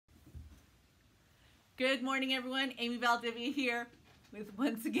Good morning, everyone. Amy Valdivia here with,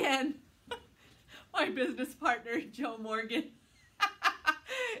 once again, my business partner, Joe Morgan.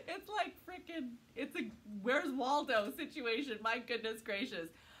 It's like freaking, it's a where's Waldo situation. My goodness gracious.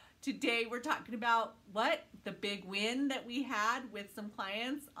 Today we're talking about what? The big win that we had with some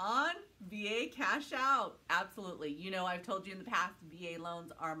clients on VA cash out. Absolutely. You know, I've told you in the past, VA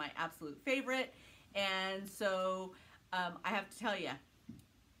loans are my absolute favorite. And so I have to tell you,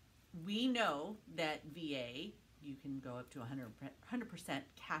 we know that VA, you can go up to 100%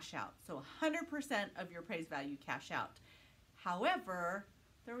 cash out. So 100% of your appraised value cash out. However,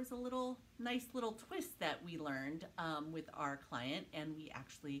 there was a nice little twist that we learned with our client, and we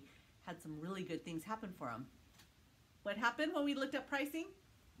actually had some really good things happen for them. What happened when we looked at pricing?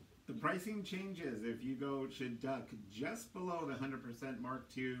 The pricing changes. If you should duck just below the 100%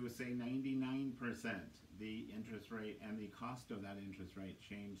 mark to say 99%, the interest rate and the cost of that interest rate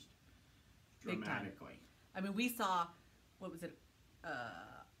changed dramatically. I mean, we saw, what was it,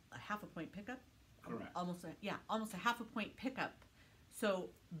 a half a point pickup? Correct. Almost a half a point pickup.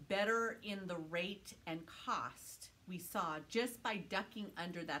 So better in the rate and cost we saw just by ducking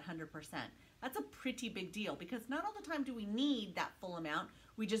under that 100%. That's a pretty big deal because not all the time do we need that full amount.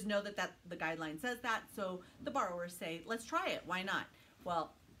 We just know that the guideline says that. So the borrowers say, let's try it. Why not?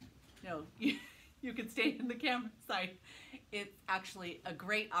 Well, no, you can stay in the campsite. It's actually a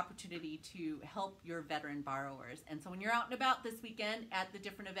great opportunity to help your veteran borrowers. And so when you're out and about this weekend at the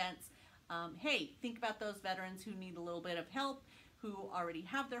different events, hey, think about those veterans who need a little bit of help, who already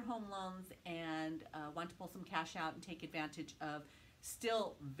have their home loans and want to pull some cash out and take advantage of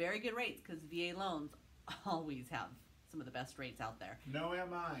still very good rates, because VA loans always have some of the best rates out there. No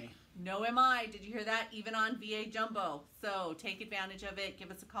MI. No MI. Did you hear that? Even on VA Jumbo. So take advantage of it. Give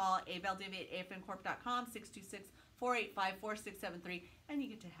us a call, avaldivia@afncorp.com, 626-485-4673, and you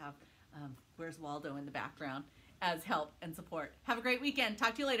get to have Where's Waldo in the background as help and support. Have a great weekend.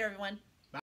 Talk to you later, everyone.